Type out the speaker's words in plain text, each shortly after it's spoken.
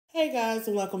Hey guys,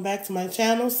 and welcome back to my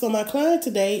channel. So my client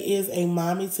today is a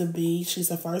mommy to be. She's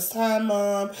a first time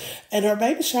mom and her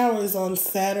baby shower is on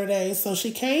Saturday. So she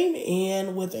came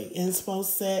in with an inspo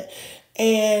set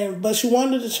but she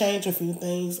wanted to change a few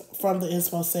things from the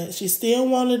inspo set. She still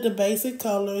wanted the basic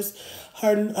colors,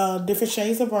 her different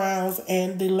shades of browns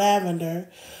and the lavender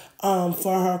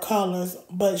for her colors,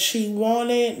 but she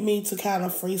wanted me to kind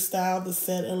of freestyle the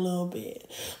set a little bit.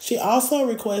 She also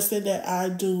requested that I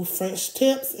do French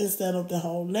tips instead of the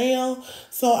whole nail.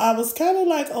 So I was kind of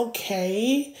like,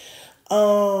 okay, you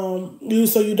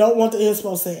don't want the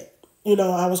inspo set.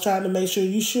 I was trying to make sure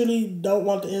you surely don't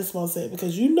want the inspo set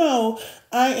because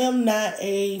I am not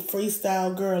a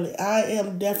freestyle girly. I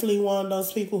am definitely one of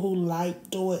those people who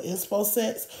like doing inspo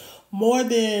sets more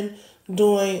than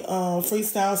doing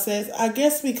freestyle sets. I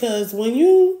guess because when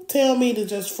you tell me to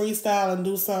just freestyle and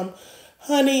do some,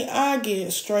 honey, I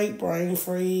get straight brain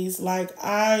freeze. Like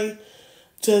I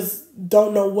just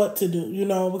don't know what to do,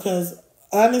 because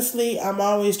honestly, I'm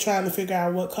always trying to figure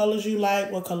out what colors you like,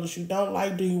 what colors you don't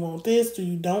like. Do you want this? Do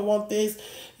you don't want this?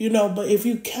 But if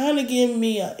you kind of give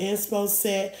me an inspo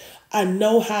set, I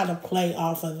know how to play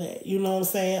off of that. You know what I'm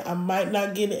saying? I might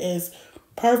not get it as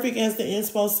perfect as the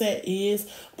inspo set is,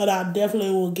 but I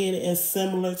definitely will get it as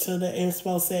similar to the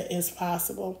inspo set as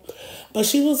possible. But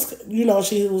she was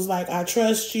like, I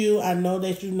trust you. I know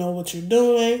that you know what you're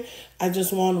doing. I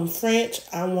just want them French.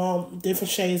 I want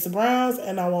different shades of browns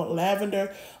and I want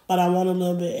lavender, but I want a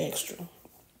little bit extra.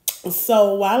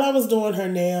 So while I was doing her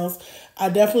nails, I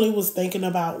definitely was thinking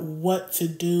about what to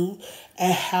do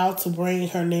and how to bring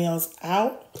her nails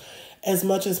out as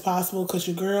much as possible because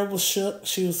your girl was shook.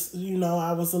 She was,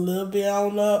 I was a little bit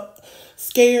on the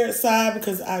scared side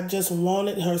because I just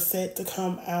wanted her set to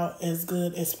come out as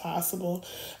good as possible.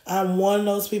 I'm one of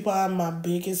those people, I'm my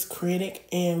biggest critic,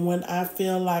 and when I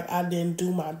feel like I didn't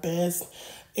do my best,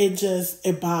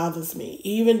 it bothers me.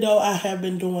 Even though I have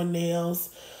been doing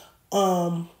nails,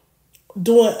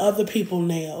 doing other people's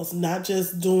nails, not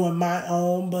just doing my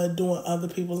own, but doing other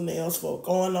people's nails for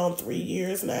going on 3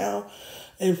 years now.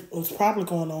 It was probably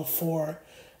going on 4,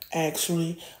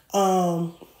 actually.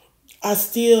 I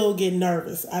still get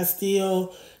nervous. I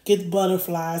still get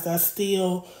butterflies. I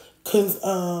still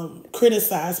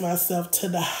criticize myself to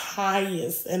the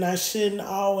highest, and I shouldn't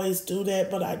always do that,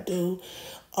 but I do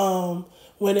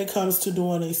when it comes to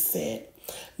doing a set.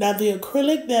 Now, the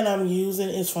acrylic that I'm using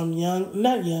is from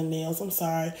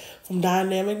from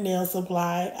Dynamic Nail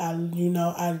Supply.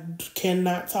 I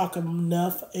cannot talk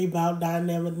enough about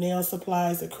Dynamic Nail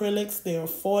Supply's acrylics. They're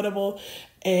affordable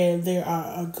and they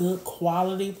are a good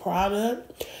quality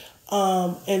product.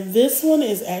 And this one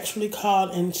is actually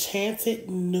called Enchanted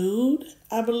Nude,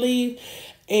 I believe.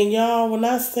 And y'all, when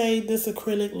I say this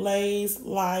acrylic lays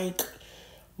like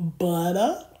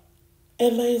butter,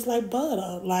 it lays like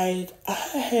butter. Like, I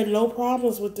had no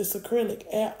problems with this acrylic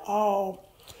at all.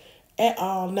 At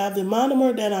all. Now, the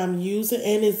monomer that I'm using,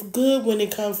 and it's good when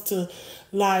it comes to,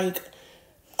 like,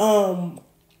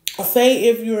 say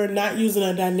if you're not using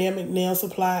a Dynamic Nail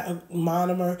Supply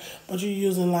monomer, but you're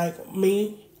using, like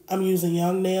me, I'm using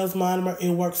Young Nails monomer. It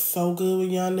works so good with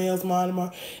Young Nails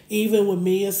monomer. Even with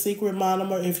Mia Secret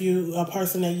monomer, if you're a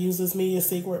person that uses Mia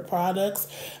Secret products,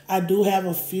 I do have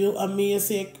a few of Mia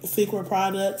Secret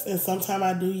products, and sometimes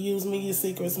I do use Mia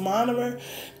Secret's monomer.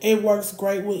 It works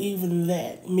great with even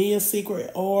that. Mia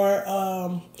Secret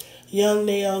or Young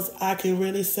Nails, I can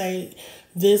really say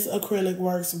this acrylic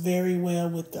works very well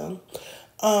with them.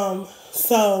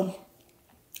 So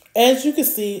as you can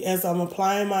see, as I'm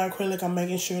applying my acrylic, I'm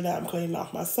making sure that I'm cleaning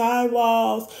off my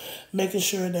sidewalls, making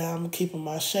sure that I'm keeping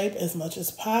my shape as much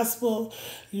as possible.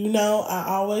 I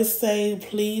always say,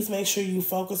 please make sure you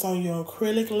focus on your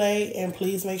acrylic lay and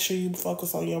please make sure you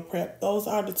focus on your prep. Those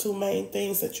are the 2 main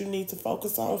things that you need to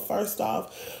focus on first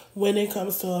off when it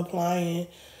comes to applying,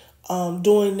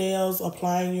 doing nails,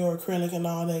 applying your acrylic and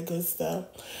all that good stuff.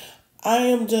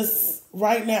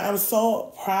 Right now, I'm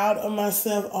so proud of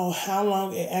myself on how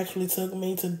long it actually took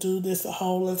me to do this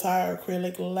whole entire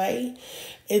acrylic lay.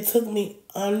 It took me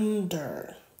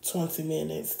under 20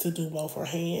 minutes to do both her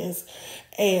hands.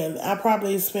 And I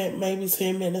probably spent maybe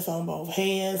 10 minutes on both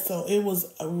hands. So it was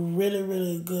a really,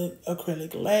 really good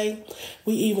acrylic lay.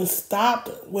 We even stopped.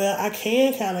 Well, I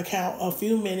can kind of count a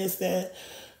few minutes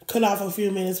cut off a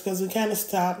few minutes because we kind of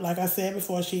stopped. Like I said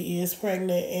before, she is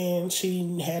pregnant and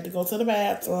she had to go to the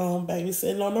bathroom,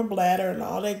 babysitting on her bladder and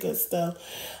all that good stuff.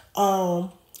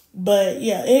 But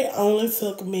yeah, it only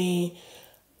took me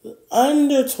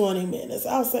under 20 minutes.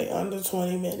 I'll say under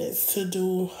 20 minutes to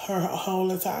do her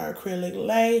whole entire acrylic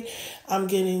lay. I'm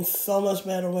getting so much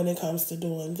better when it comes to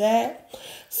doing that.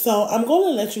 So I'm going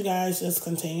to let you guys just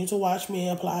continue to watch me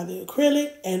apply the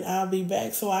acrylic, and I'll be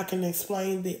back so I can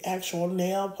explain the actual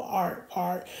nail art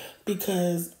part,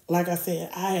 because like I said,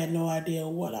 I had no idea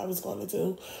what I was going to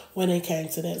do when it came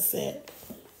to that set.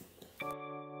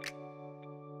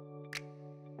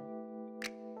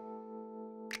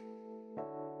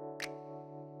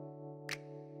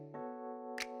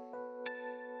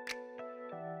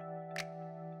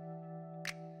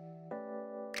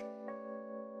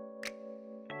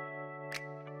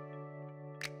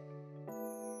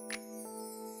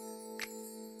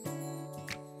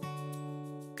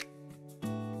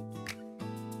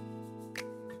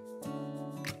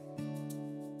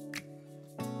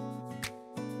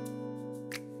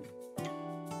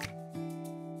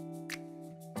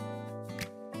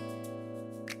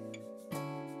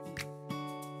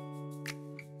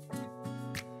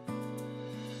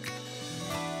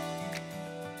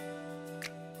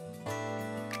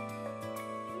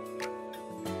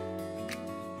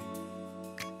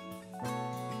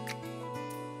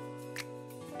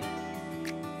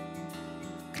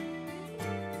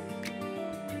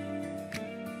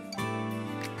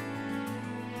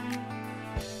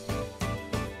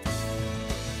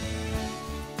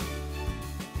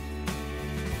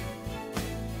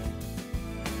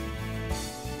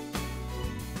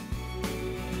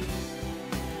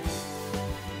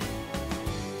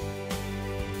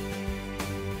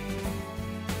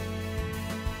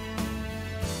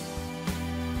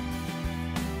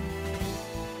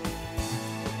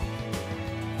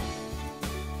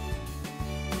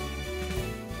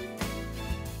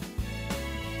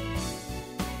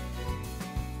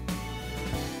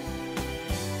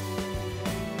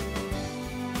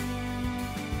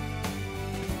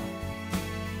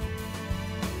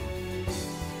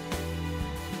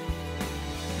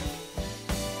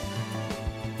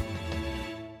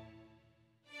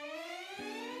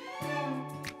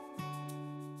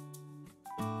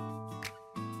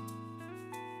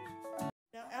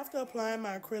 Now, after applying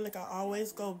my acrylic, I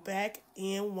always go back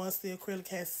in once the acrylic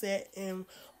has set and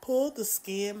pull the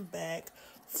skin back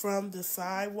from the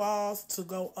side walls to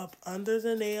go up under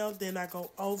the nail. Then I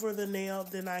go over the nail.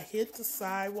 Then I hit the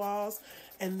side walls,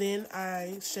 and then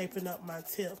I shapen up my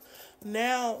tip.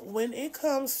 Now, when it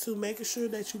comes to making sure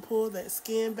that you pull that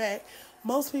skin back,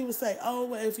 most people say, oh,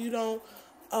 well, if you don't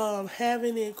have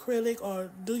any acrylic or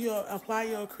apply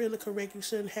your acrylic correct, you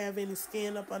shouldn't have any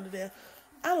skin up under there.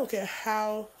 I don't care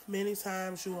how many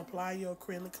times you apply your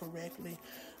acrylic correctly,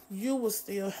 you will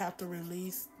still have to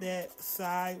release that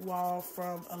side wall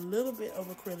from a little bit of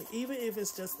acrylic. Even if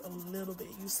it's just a little bit,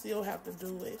 you still have to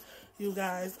do it. You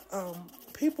guys,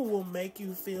 people will make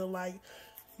you feel like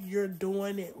you're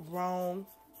doing it wrong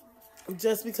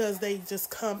just because they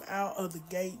just come out of the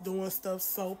gate doing stuff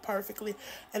so perfectly.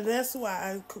 And that's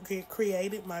why I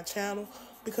created my channel,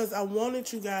 because I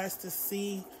wanted you guys to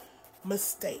see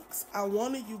mistakes. I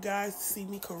wanted you guys to see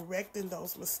me correcting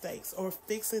those mistakes or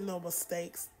fixing those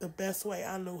mistakes the best way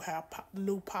I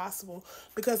knew possible,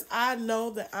 because I know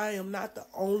that I am not the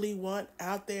only one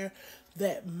out there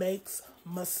that makes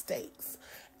mistakes,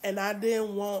 and I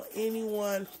didn't want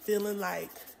anyone feeling like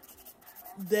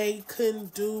they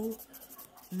couldn't do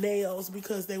nails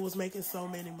because they was making so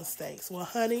many mistakes. Well,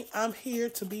 honey, I'm here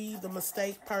to be the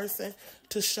mistake person,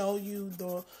 to show you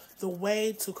the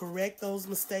way to correct those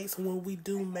mistakes when we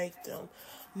do make them.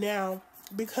 Now,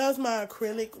 because my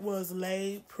acrylic was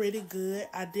laid pretty good,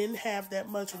 I didn't have that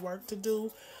much work to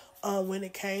do when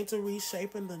it came to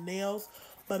reshaping the nails.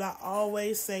 But I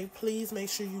always say, please make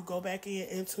sure you go back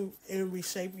in and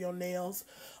reshape your nails,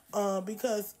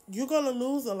 because you're going to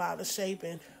lose a lot of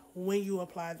shaping when you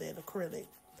apply that acrylic.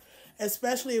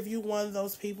 Especially if you're one of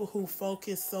those people who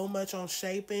focus so much on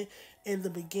shaping in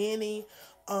the beginning,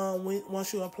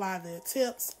 once you apply the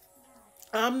tips.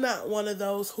 I'm not one of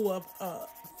those who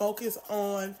focus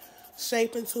on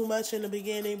shaping too much in the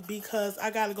beginning, because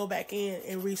I got to go back in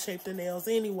and reshape the nails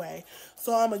anyway.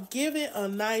 So I'm going to give it a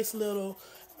nice little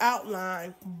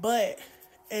outline, but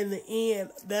in the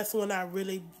end, that's when I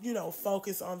really,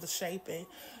 focus on the shaping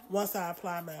once I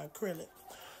apply my acrylic.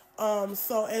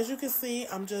 So as you can see,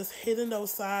 I'm just hitting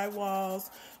those side walls,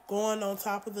 going on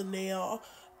top of the nail,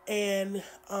 and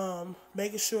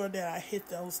making sure that I hit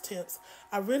those tips.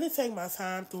 I really take my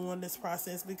time doing this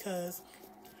process because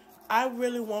I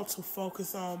really want to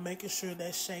focus on making sure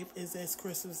that shape is as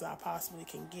crisp as I possibly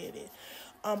can get it.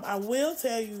 I will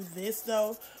tell you this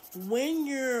though, when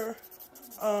you're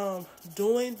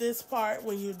doing this part,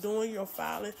 when you're doing your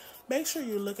filing, make sure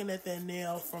you're looking at that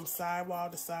nail from sidewall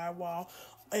to sidewall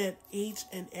at each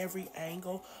and every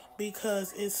angle,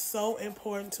 because it's so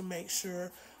important to make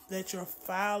sure that you're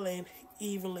filing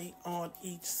evenly on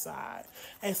each side.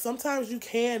 And sometimes you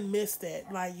can miss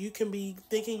that. Like, you can be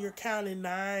thinking you're counting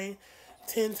 9,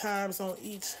 10 times on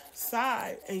each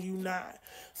side and you're not.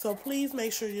 So please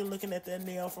make sure you're looking at that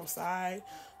nail from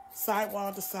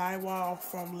sidewall to sidewall,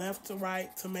 from left to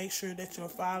right, to make sure that you're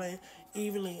filing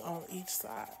evenly on each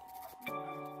side.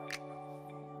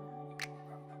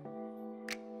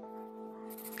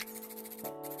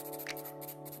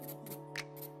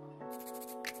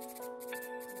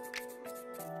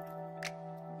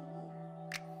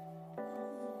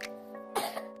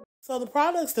 So the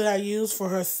products that I use for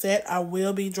her set, I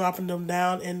will be dropping them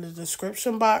down in the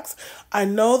description box. I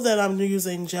know that I'm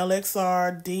using Gel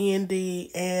XR,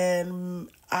 D&D, and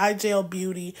iGel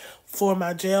Beauty for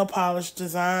my gel polish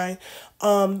design.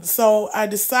 So I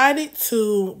decided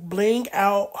to bling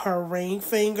out her ring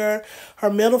finger. Her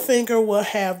middle finger will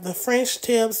have the French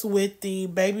tips with the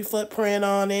baby footprint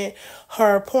on it.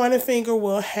 Her pointer finger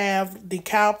will have the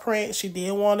cow print. She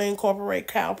did want to incorporate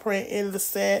cow print in the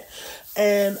set.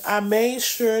 And I made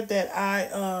sure that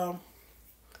I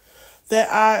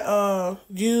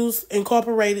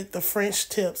incorporated the French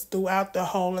tips throughout the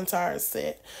whole entire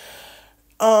set.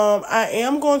 I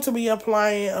am going to be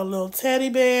applying a little teddy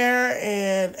bear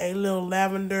and a little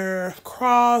lavender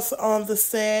cross on the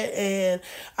set, and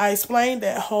I explained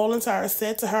that whole entire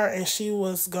set to her, and she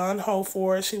was gung-ho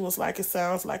for it. She was like, it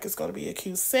sounds like it's going to be a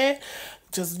cute set.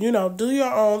 Just, you know, do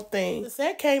your own thing. The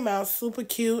set came out super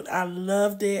cute. I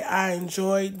loved it. I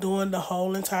enjoyed doing the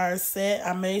whole entire set.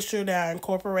 I made sure that I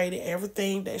incorporated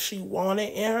everything that she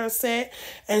wanted in her set,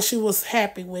 and she was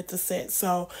happy with the set.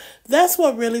 So that's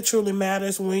what really truly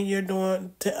matters when you're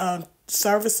doing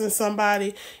servicing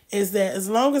somebody, is that as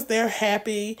long as they're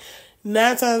happy,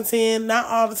 9 times out of 10, not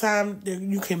all the time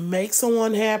you can make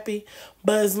someone happy,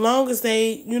 but as long as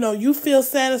they, you know, you feel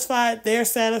satisfied, they're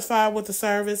satisfied with the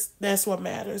service, that's what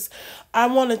matters. I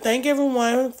want to thank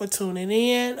everyone for tuning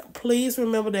in. Please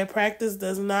remember that practice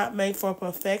does not make for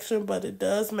perfection, but it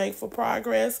does make for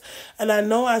progress. And I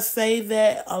know I say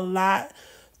that a lot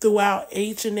throughout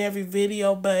each and every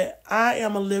video, but I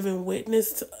am a living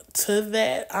witness to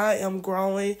that. I am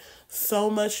growing so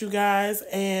much, you guys,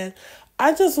 and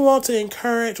I just want to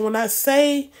encourage, when I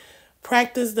say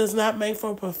practice does not make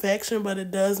for perfection, but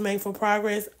it does make for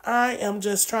progress, I am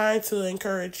just trying to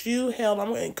encourage you. Hell,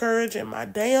 I'm encouraging my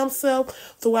damn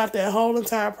self throughout that whole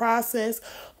entire process.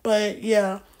 But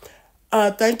yeah,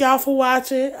 thank y'all for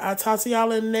watching. I'll talk to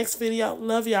y'all in the next video.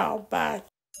 Love y'all. Bye.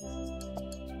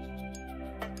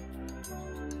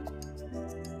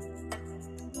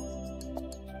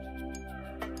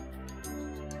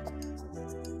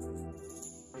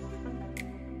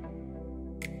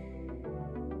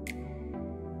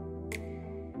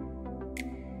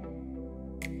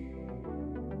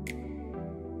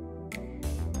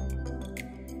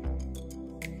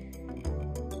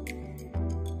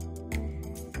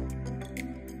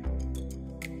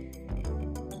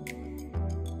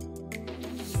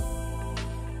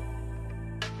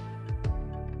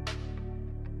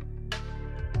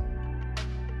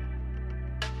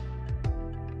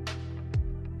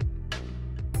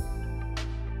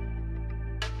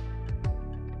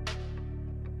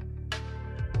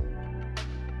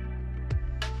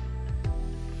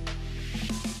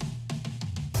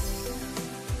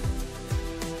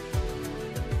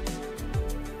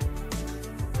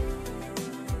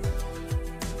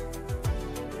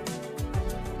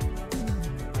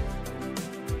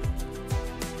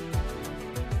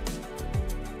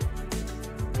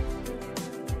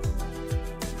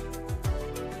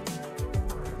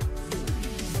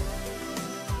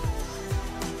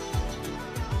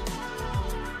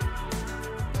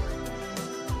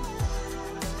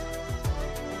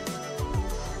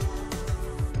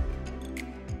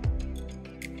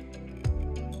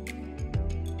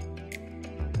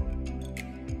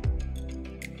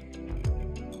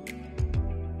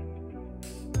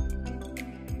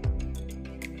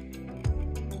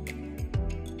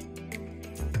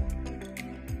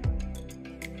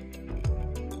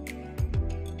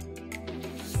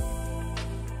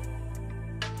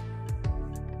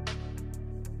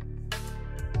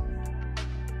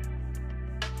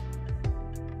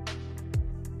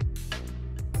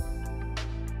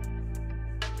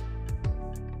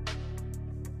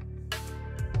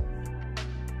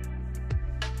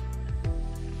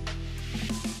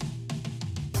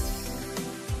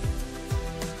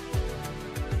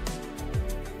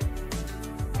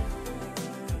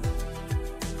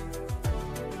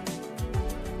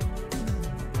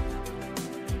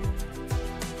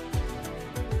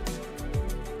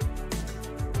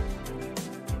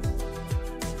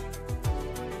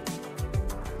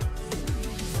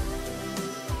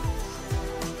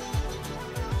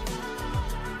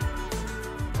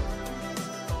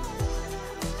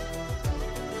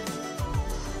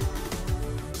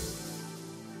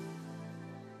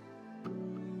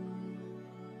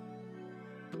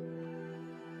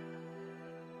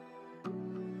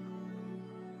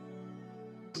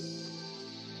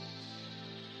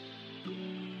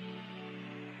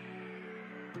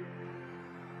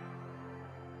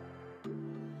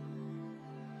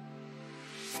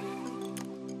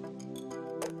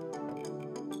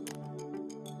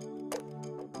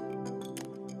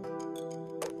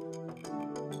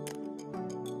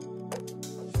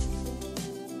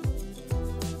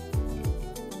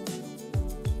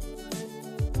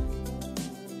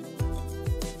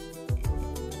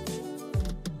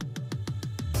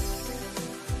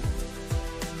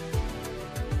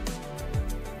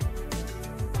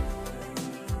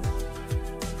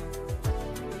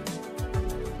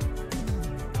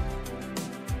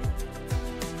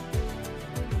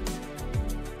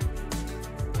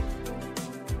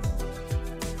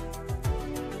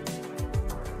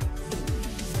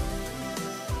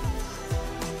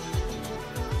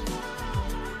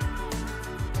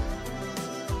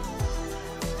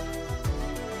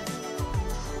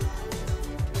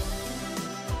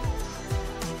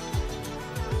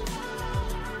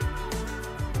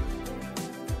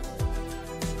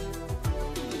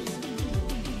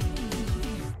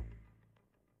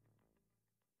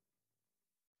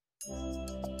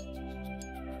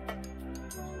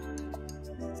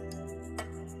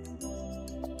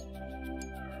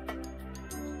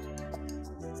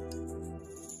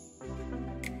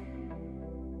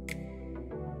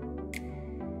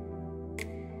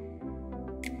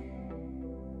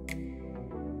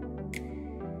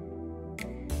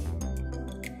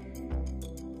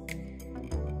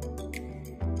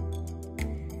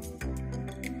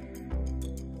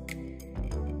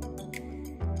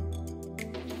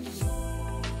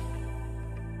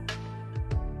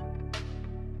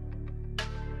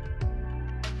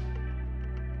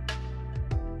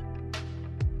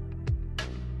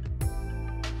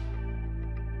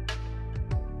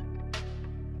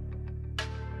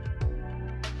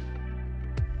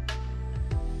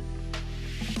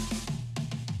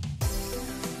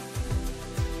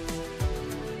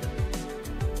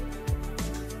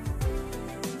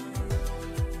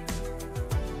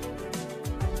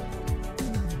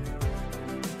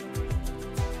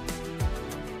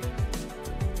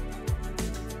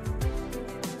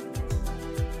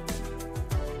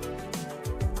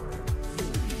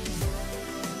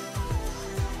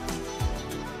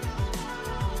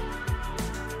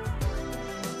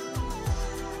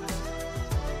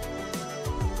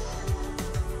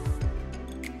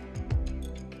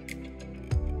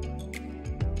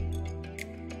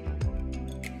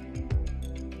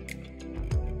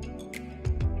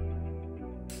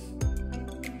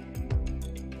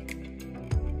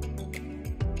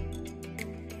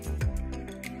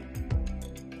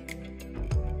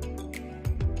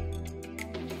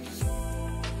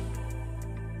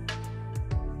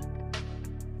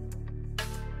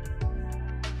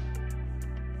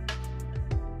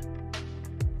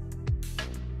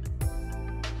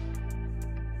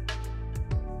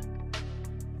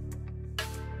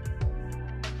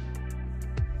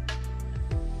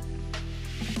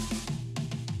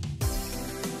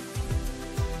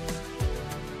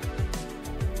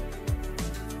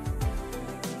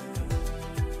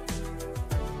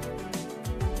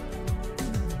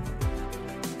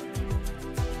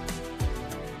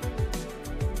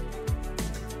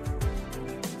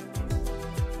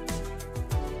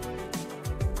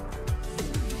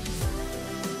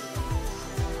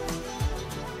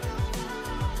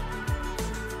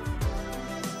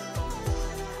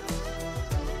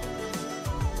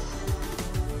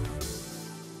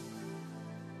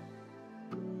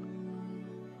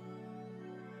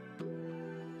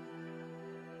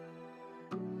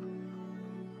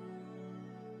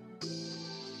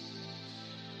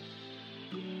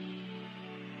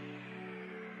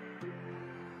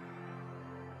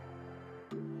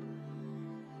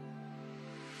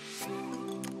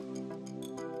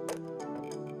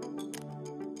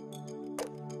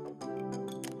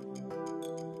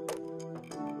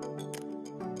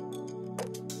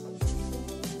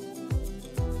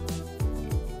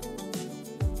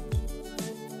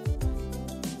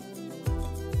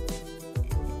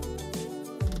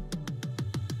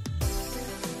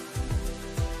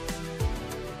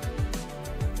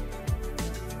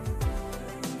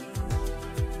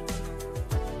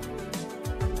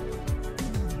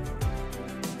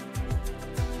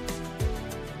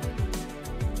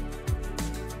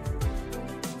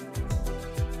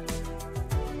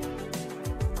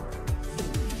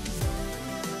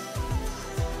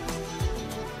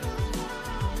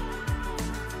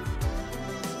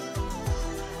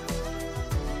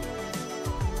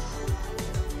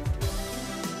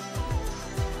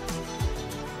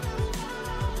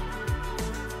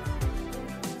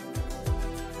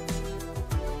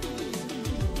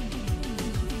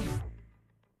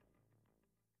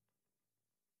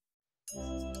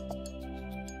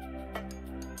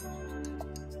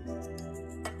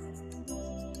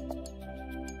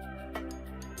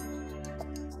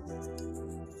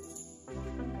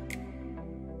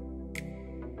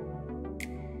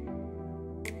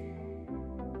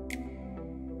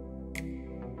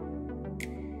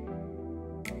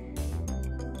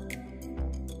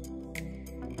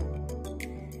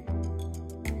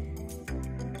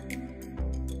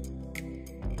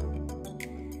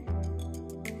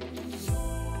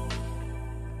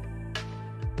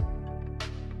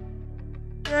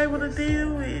 You're able to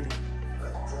deal with it.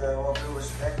 But all due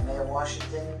respect, Mayor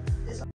Washington is